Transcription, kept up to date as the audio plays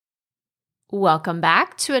Welcome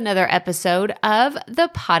back to another episode of the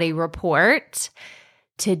Potty Report.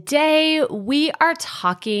 Today, we are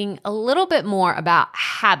talking a little bit more about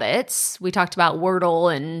habits. We talked about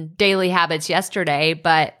Wordle and daily habits yesterday,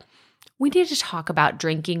 but we need to talk about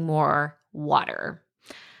drinking more water.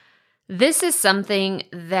 This is something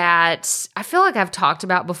that I feel like I've talked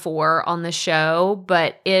about before on the show,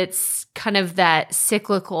 but it's kind of that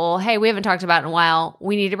cyclical, hey, we haven't talked about it in a while,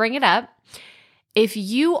 we need to bring it up. If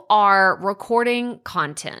you are recording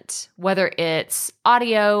content, whether it's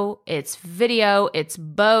audio, it's video, it's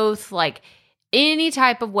both, like any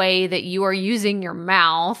type of way that you are using your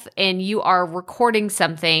mouth and you are recording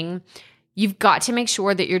something, you've got to make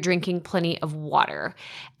sure that you're drinking plenty of water.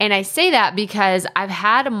 And I say that because I've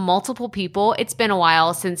had multiple people, it's been a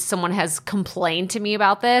while since someone has complained to me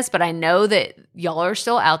about this, but I know that y'all are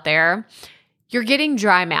still out there. You're getting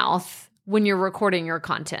dry mouth when you're recording your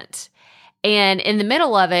content. And in the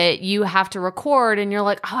middle of it, you have to record and you're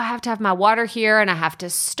like, oh, I have to have my water here and I have to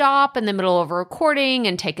stop in the middle of a recording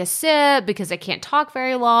and take a sip because I can't talk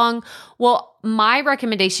very long. Well, my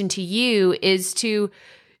recommendation to you is to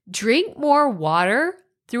drink more water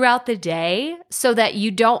throughout the day so that you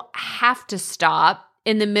don't have to stop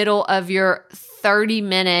in the middle of your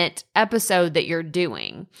 30-minute episode that you're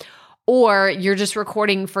doing. Or you're just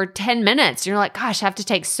recording for 10 minutes. You're like, gosh, I have to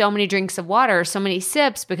take so many drinks of water, so many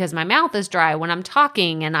sips because my mouth is dry when I'm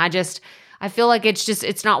talking. And I feel like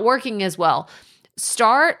it's not working as well.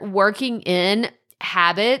 Start working in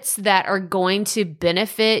habits that are going to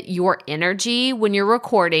benefit your energy when you're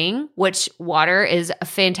recording, which water is a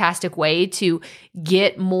fantastic way to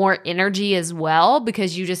get more energy as well,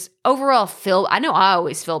 because you just overall I know I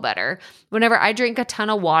always feel better. Whenever I drink a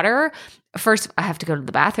ton of water, first, I have to go to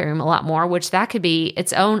the bathroom a lot more, which that could be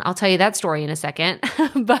its own. I'll tell you that story in a second.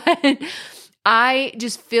 But I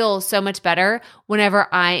just feel so much better whenever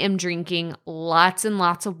I am drinking lots and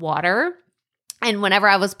lots of water. And whenever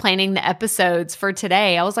I was planning the episodes for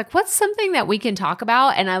today, I was like, what's something that we can talk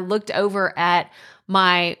about? And I looked over at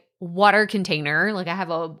my water container. Like I have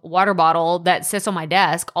a water bottle that sits on my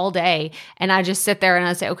desk all day. And I just sit there and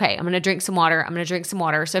I say, okay, I'm going to drink some water. I'm going to drink some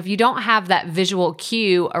water. So if you don't have that visual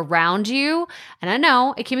cue around you, and I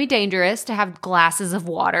know it can be dangerous to have glasses of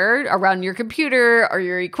water around your computer or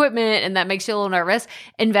your equipment, and that makes you a little nervous,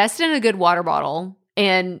 invest in a good water bottle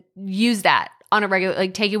and use that on a regular,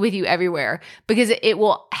 like take it with you everywhere, because it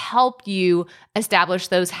will help you establish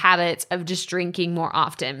those habits of just drinking more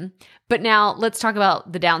often. But now let's talk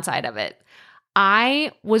about the downside of it.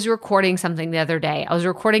 I was recording something the other day. I was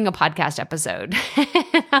recording a podcast episode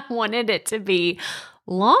and I wanted it to be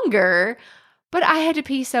longer, but I had to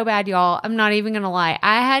pee so bad, y'all. I'm not even going to lie.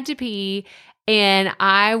 I had to pee. And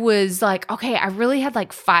I was like, okay, I really had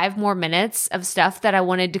like 5 more minutes of stuff that I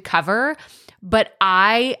wanted to cover, but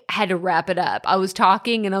I had to wrap it up. I was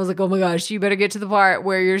talking and I was like, oh my gosh, you better get to the part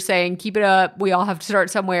where you're saying, keep it up. We all have to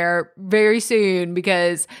start somewhere very soon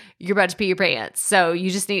because you're about to pee your pants. So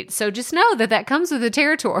just know that comes with the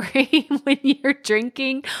territory. When you're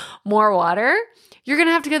drinking more water, you're going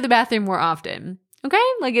to have to go to the bathroom more often. Okay?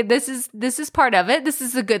 Like this is part of it. This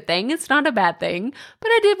is a good thing. It's not a bad thing, but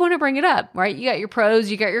I did want to bring it up, right? You got your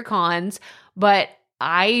pros, you got your cons, but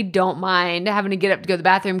I don't mind having to get up to go to the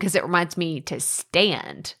bathroom because it reminds me to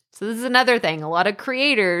stand. So this is another thing. A lot of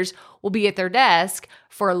creators will be at their desk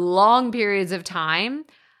for long periods of time.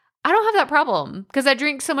 I don't have that problem because I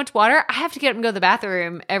drink so much water. I have to get up and go to the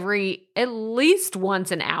bathroom at least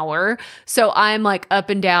once an hour. So I'm like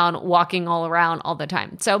up and down, walking all around all the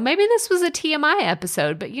time. So maybe this was a TMI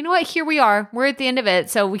episode, but you know what? Here we are. We're at the end of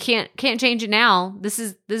it. So we can't change it now. This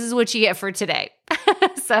is what you get for today.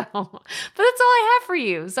 But that's all I have for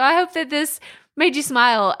you. So I hope that this made you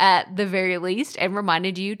smile at the very least and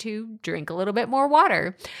reminded you to drink a little bit more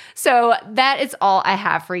water. So that is all I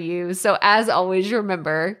have for you. So as always,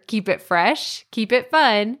 remember, keep it fresh, keep it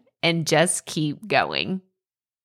fun, and just keep going.